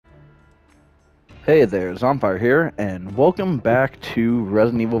Hey there, Zombfire here, and welcome back to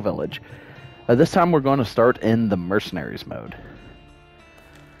Resident Evil Village. This time we're going to start in the Mercenaries mode.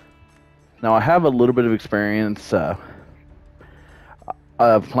 Now I have a little bit of experience of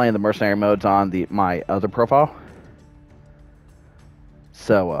playing the Mercenary modes on my other profile.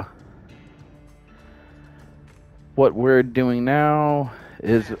 So what we're doing now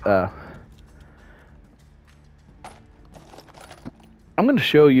is I'm going to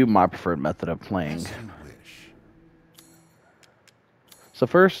show you my preferred method of playing. So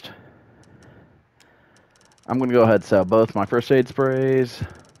first, I'm going to go ahead and sell both my first aid sprays.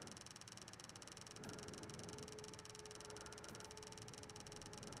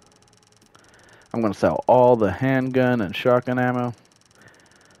 I'm going to sell all the handgun and shotgun ammo.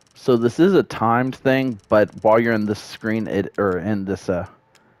 So this is a timed thing, but while you're in this screen, it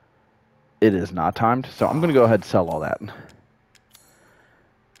is not timed. So I'm going to go ahead and sell all that.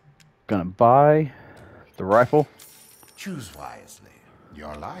 Going to buy the rifle. Choose wisely.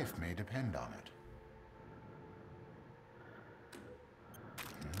 Your life may depend on it.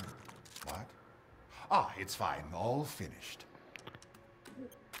 What? Ah, it's fine. All finished.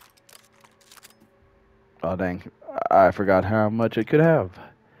 Oh, dang. I forgot how much it could have.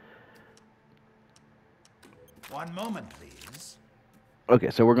 One moment, please. Okay,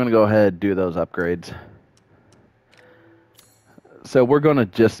 so we're going to go ahead and do those upgrades. So we're going to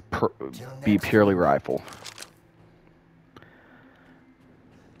just be purely rifle.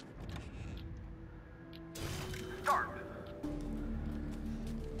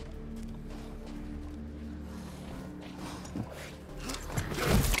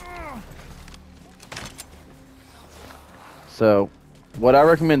 So what I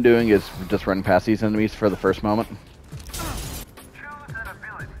recommend doing is just running past these enemies for the first moment.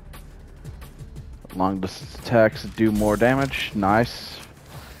 Long distance attacks do more damage. Nice.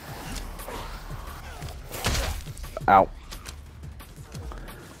 Ow.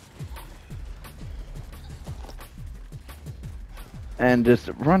 And just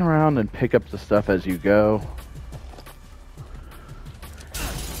run around and pick up the stuff as you go.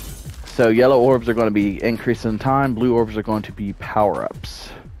 So yellow orbs are going to be increased in time. Blue orbs are going to be power-ups.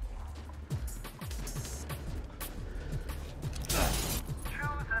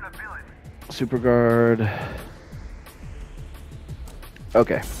 Super guard.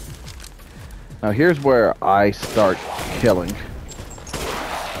 Okay. Now here's where I start killing.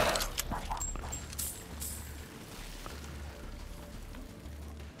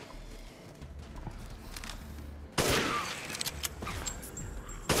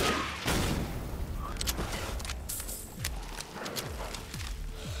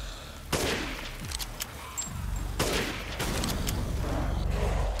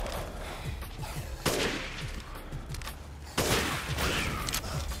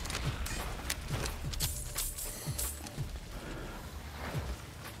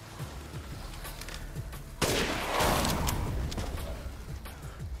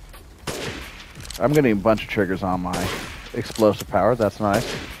 I'm getting a bunch of triggers on my explosive power. That's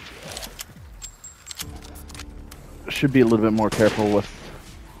nice. Should be a little bit more careful with...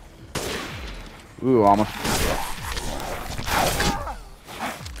 Ooh, almost.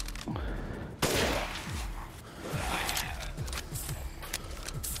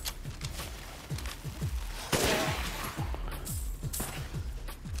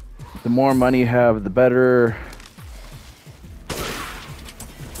 The more money you have, the better.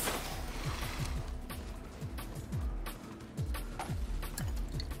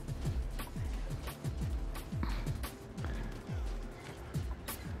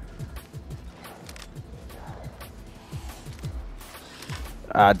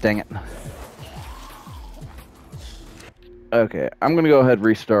 Ah, dang it. Okay, I'm gonna go ahead and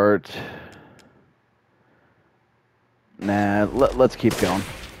restart. Nah, let's keep going.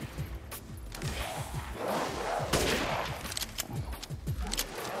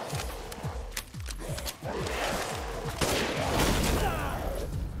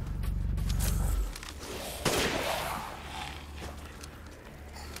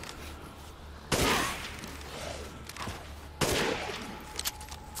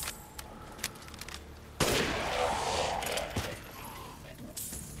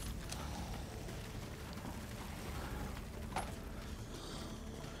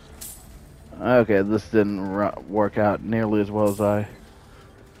 Okay, this didn't work out nearly as well as I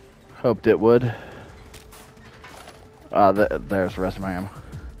hoped it would. There's the rest of my ammo.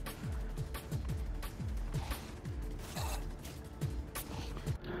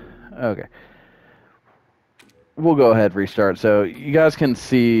 Okay. We'll go ahead and restart so you guys can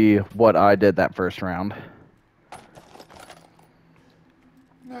see what I did that first round.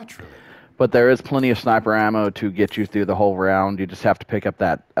 Naturally. But there is plenty of sniper ammo to get you through the whole round. You just have to pick up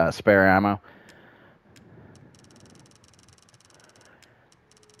that spare ammo.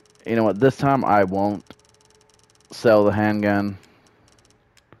 You know what? This time I won't sell the handgun.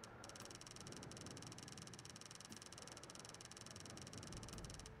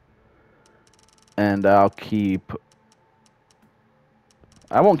 And I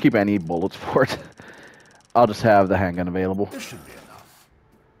won't keep any bullets for it. I'll just have the handgun available. This should be enough.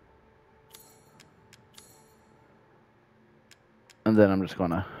 And then I'm just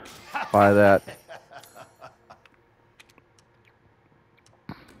going to buy that.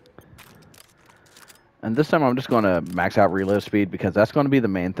 And this time I'm just going to max out reload speed because that's going to be the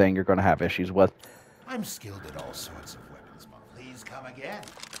main thing you're going to have issues with. I'm skilled at all sorts of weapons, but please come again.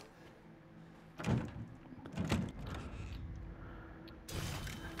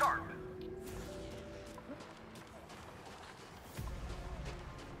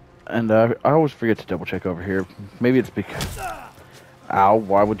 And I always forget to double check over here. Maybe it's because... Ow,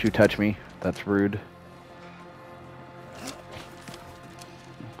 why would you touch me? That's rude.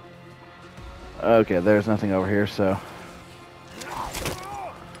 Okay, there's nothing over here, so...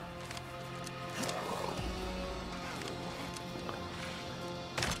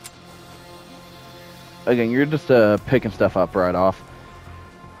 Again, you're just picking stuff up right off.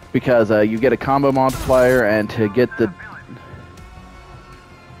 Because you get a combo multiplier, and to get the...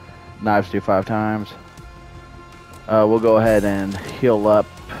 Knives do 5 times. We'll go ahead and heal up.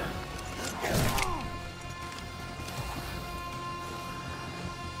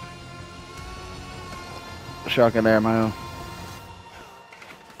 Shotgun ammo.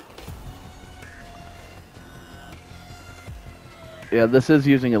 Yeah, this is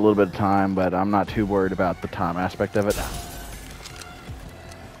using a little bit of time, but I'm not too worried about the time aspect of it.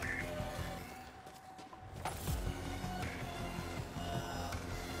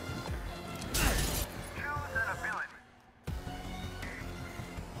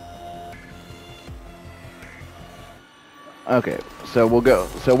 Okay, so we'll go.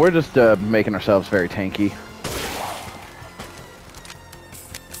 So we're just making ourselves very tanky.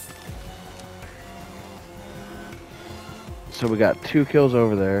 So we got 2 kills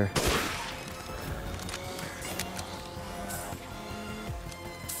over there.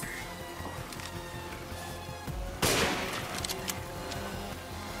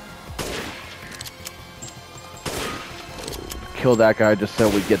 Kill that guy just so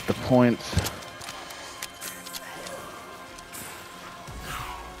we get the points.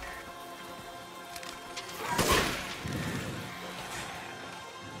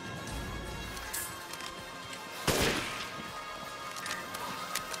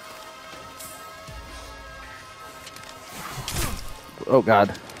 Oh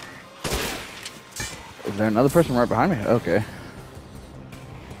god. Is there another person right behind me? Okay.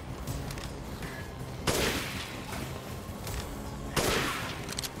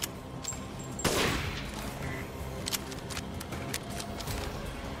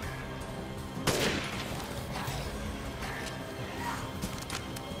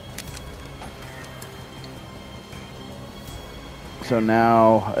 So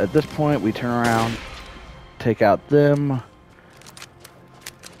now, at this point, we turn around, take out them.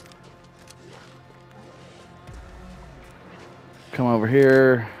 Come over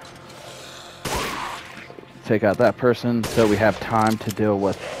here. Take out that person so we have time to deal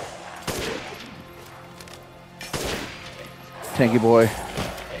with Tanky Boy.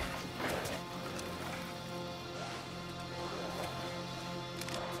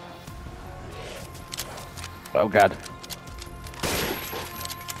 Oh god.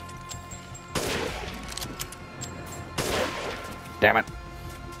 Damn it.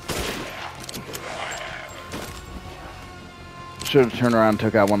 Should have turned around and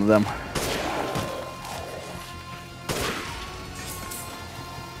took out one of them.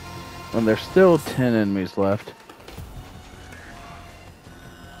 And there's still 10 enemies left.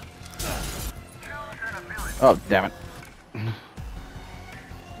 Oh, damn it.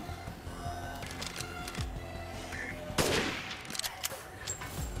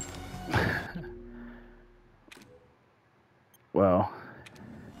 Well,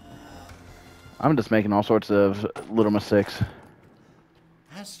 I'm just making all sorts of little mistakes.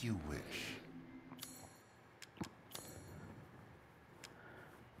 As you wish.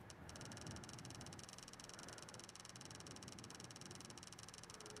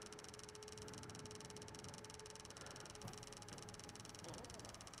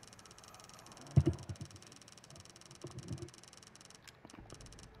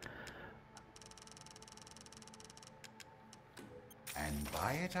 And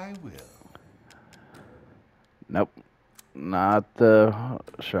buy it I will. Nope. Not the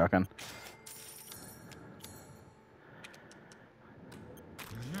shotgun.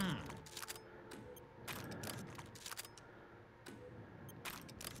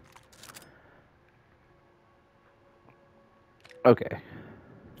 Okay.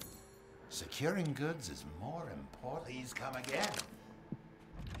 Securing goods is more important. Please come again.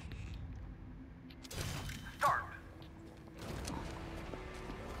 Start.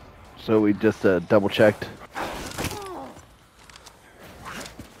 So we just double checked.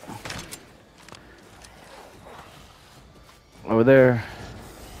 Over there.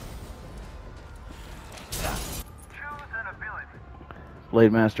 Choose an ability.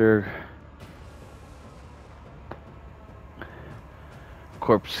 Blade Master.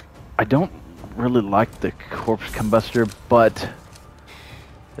 Corpse. I don't really like the Corpse Combustor, but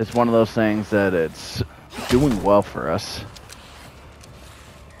it's one of those things that it's doing well for us.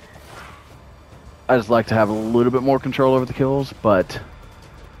 I just like to have a little bit more control over the kills, but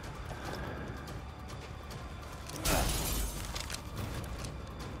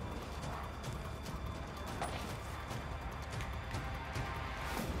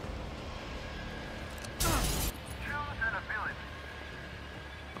Choose an ability.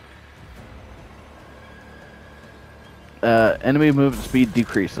 enemy movement speed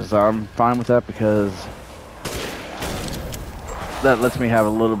decreases. I'm fine with that because that lets me have a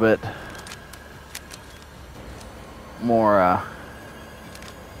little bit more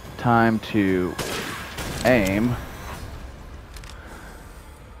time to aim.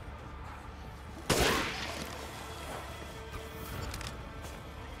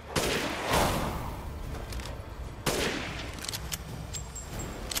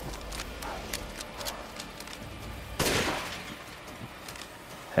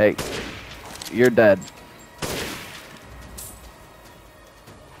 Hey, you're dead.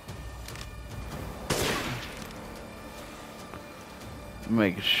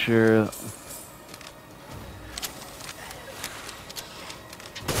 Make sure.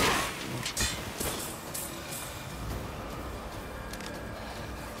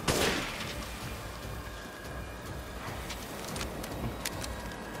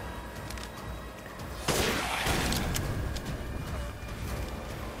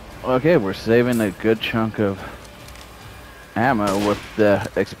 Okay, we're saving a good chunk of ammo with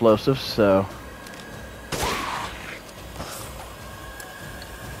the explosives, so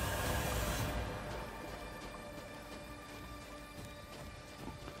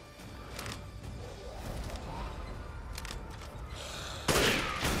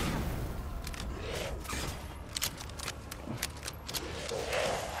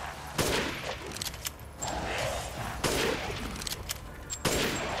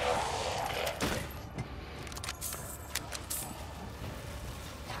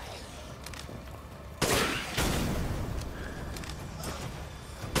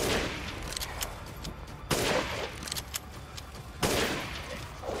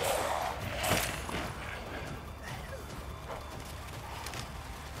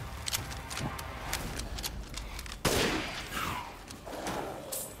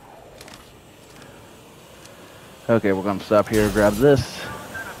okay, we're gonna stop here, grab this.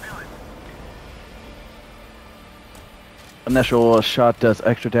 Initial shot does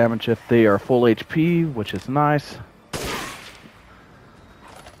extra damage if they are full HP, which is nice.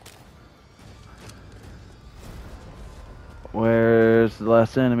 Where's the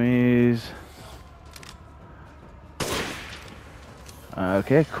last enemies?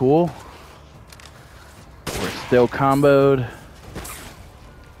 Okay, cool. We're still comboed.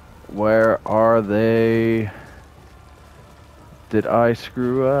 Where are they? Did I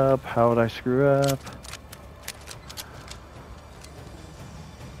screw up? How did I screw up?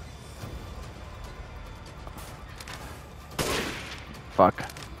 Fuck.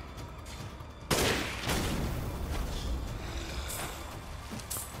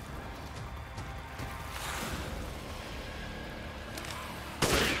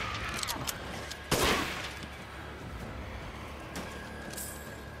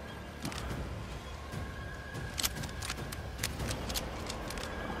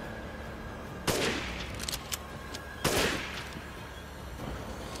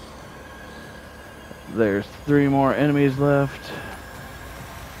 There's 3 more enemies left.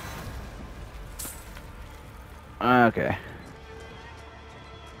 Okay.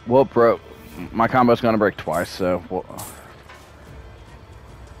 Well, bro, my combo's gonna break twice, so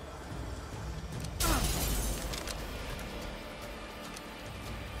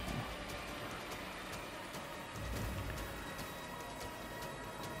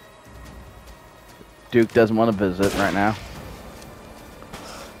Duke doesn't want to visit right now.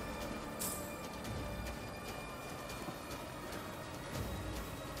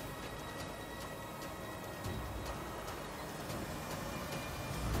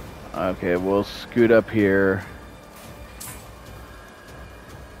 Okay, we'll scoot up here.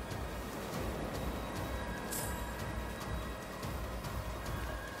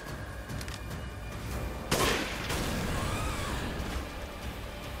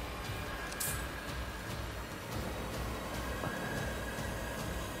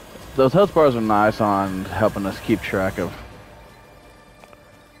 Those health bars are nice on helping us keep track of.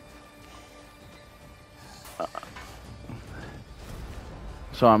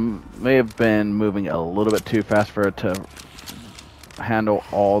 So I may have been moving a little bit too fast for it to handle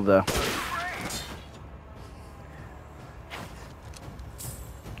all the...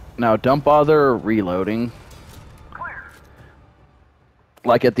 Now, don't bother reloading. Clear.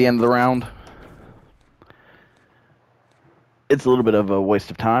 Like at the end of the round. It's a little bit of a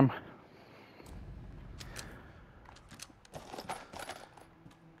waste of time.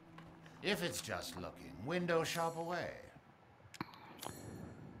 If it's just looking, window shop away.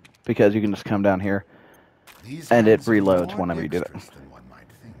 Because you can just come down here These and it hands are reloads more whenever you do that. dexterous than one might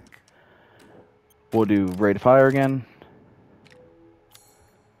think. We'll do rate of fire again.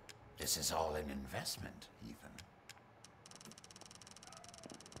 This is all an investment, Ethan.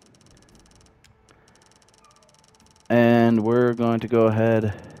 And we're going to go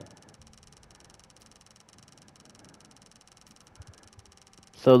ahead.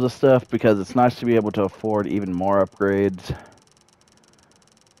 So the stuff, because it's nice to be able to afford even more upgrades.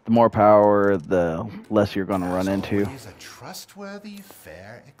 The more power, the less you're going to run into. Always a trustworthy,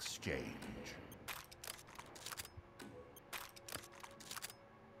 fair exchange.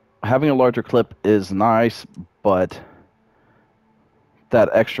 Having a larger clip is nice, but that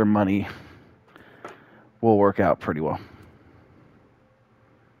extra money will work out pretty well.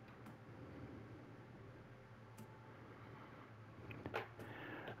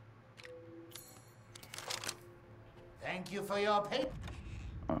 Thank you for your pay.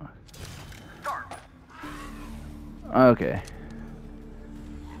 Start. Okay.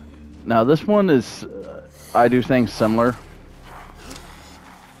 Now this one is, I do things similar.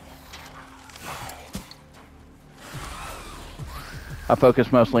 I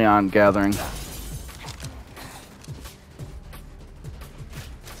focus mostly on gathering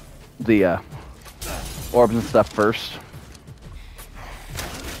the orbs and stuff first.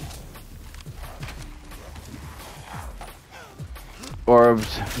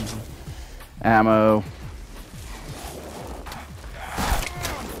 Orbs, ammo.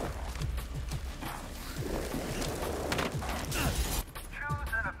 Choose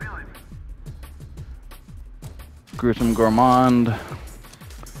an ability. Gruesome Gourmand.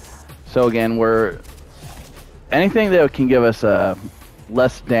 So again, we're anything that can give us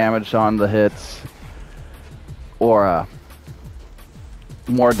less damage on the hits, or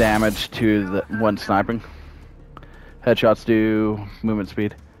more damage to the one sniping. Headshots do movement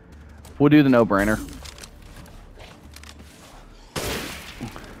speed. We'll do the no-brainer.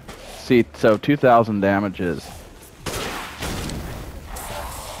 See, so 2,000 damage is.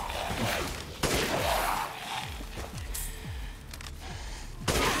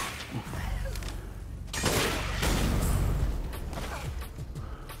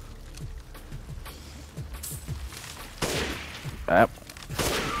 Yep.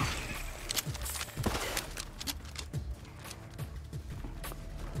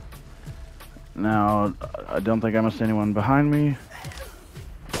 Now, I don't think I missed anyone behind me.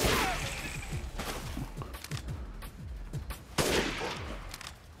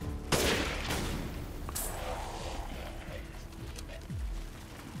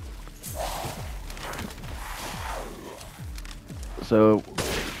 So,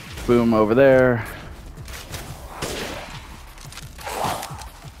 boom over there.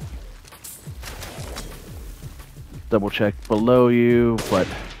 Double check below you, but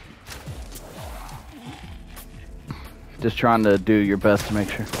just trying to do your best to make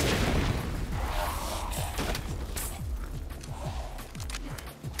sure.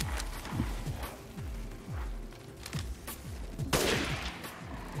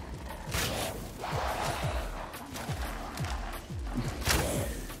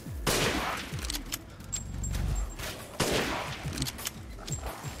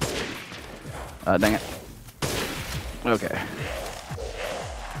 Dang it. Okay.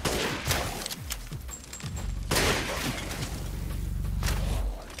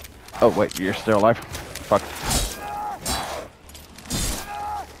 Oh, wait, you're still alive? Fuck.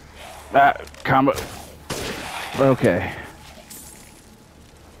 Combo. Okay.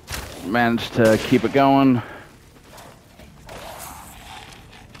 Managed to keep it going.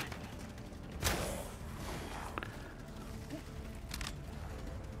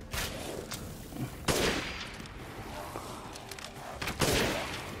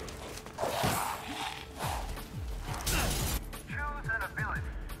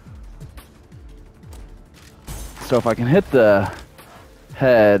 So if I can hit the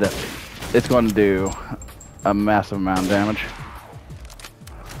head, it's going to do a massive amount of damage.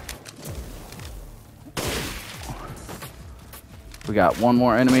 We got one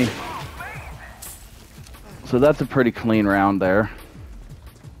more enemy. So that's a pretty clean round there.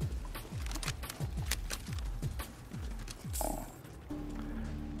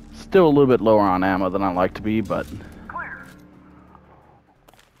 Still a little bit lower on ammo than I'd like to be, but... Clear.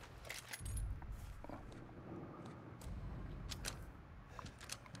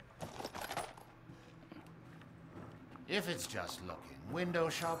 If it's just looking, window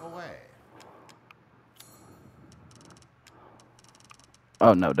shop away.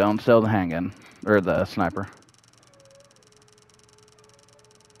 Oh no, don't sell the handgun. Or the sniper.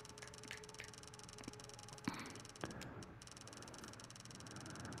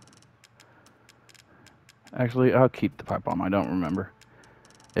 Actually, I'll keep the pipe bomb. I don't remember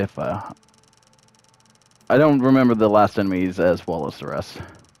if I don't remember the last enemies as well as the rest.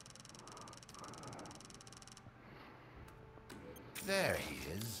 There he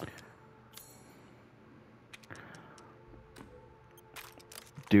is.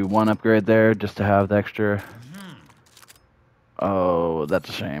 Do one upgrade there just to have the extra. Oh, that's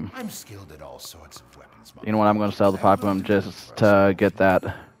a shame. I'm skilled at all sorts of weapons. You know what? I'm going to sell the pipe bomb just to get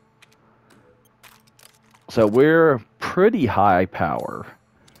that. So we're pretty high power.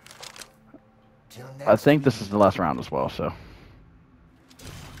 I think this is the last round as well, so.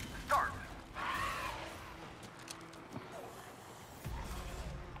 Start.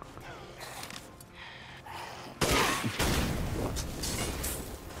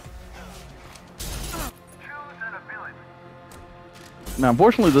 Choose an ability. Now,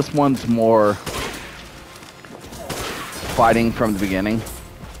 unfortunately, this one's more fighting from the beginning.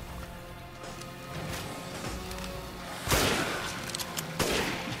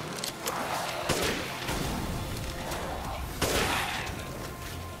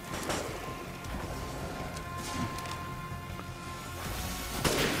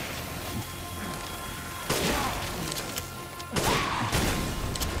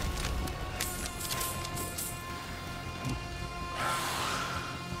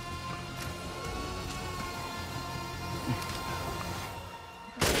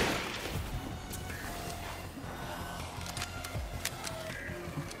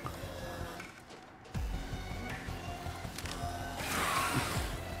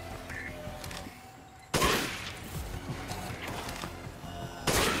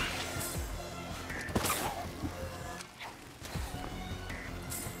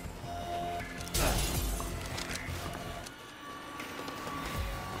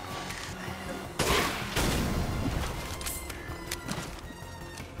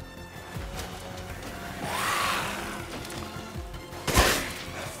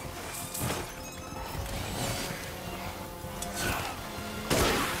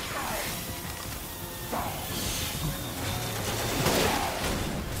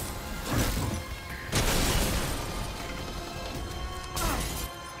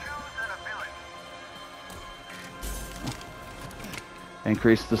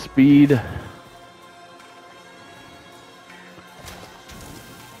 Increase the speed.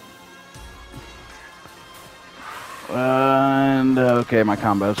 And okay, my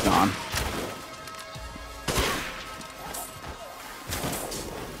combo's gone.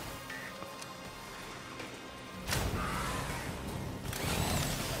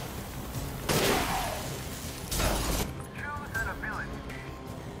 Choose an ability.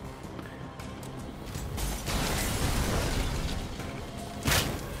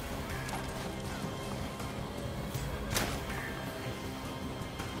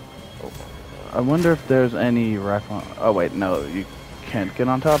 I wonder if there's any rifle. Oh wait, no, you can't get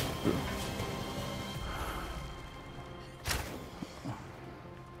on top.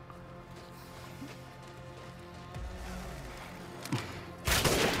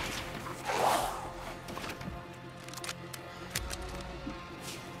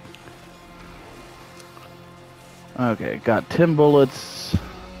 Okay, got 10 bullets,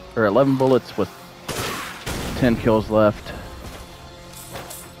 or 11 bullets with 10 kills left.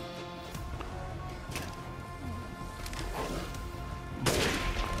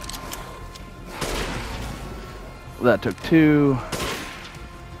 That took 2.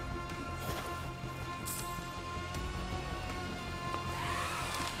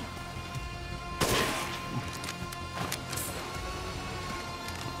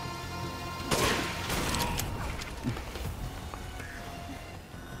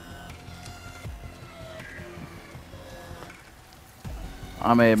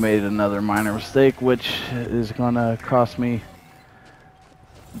 I may have made another minor mistake, which is gonna cost me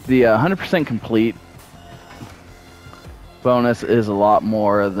the 100% complete. bonus is a lot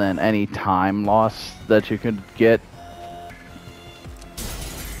more than any time loss that you could get.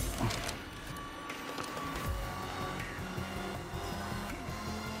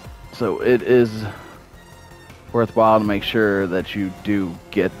 So it is worthwhile to make sure that you do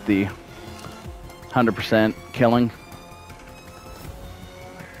get the 100% killing.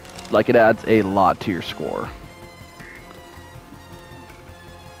 Like, it adds a lot to your score.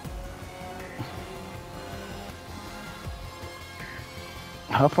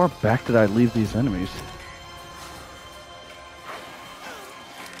 How far back did I leave these enemies?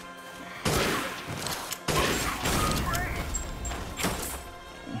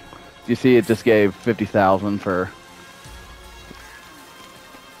 You see, it just gave 50,000 for...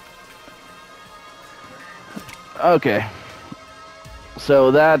 Okay.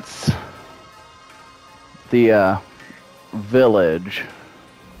 So that's the village.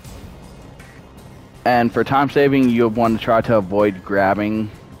 And for time saving, you want to try to avoid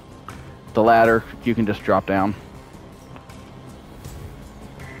grabbing the ladder. You can just drop down.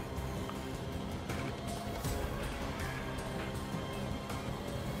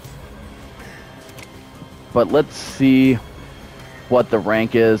 But let's see what the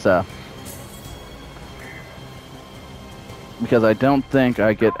rank is. Because I don't think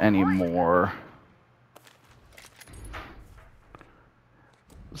I get any more.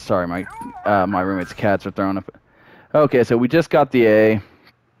 Sorry, my roommate's cats are throwing up. Okay, so we just got the A.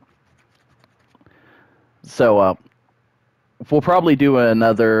 So we'll probably do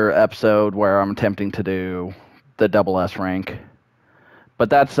another episode where I'm attempting to do the double S rank. But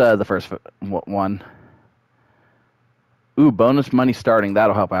that's the first one. Ooh, bonus money starting.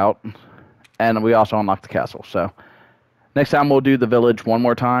 That'll help out. And we also unlock the castle. So next time we'll do the village one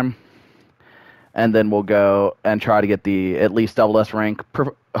more time. And then we'll go and try to get the at least double S rank.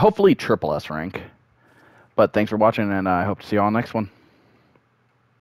 Hopefully triple S rank. But thanks for watching, and I hope to see you all next one.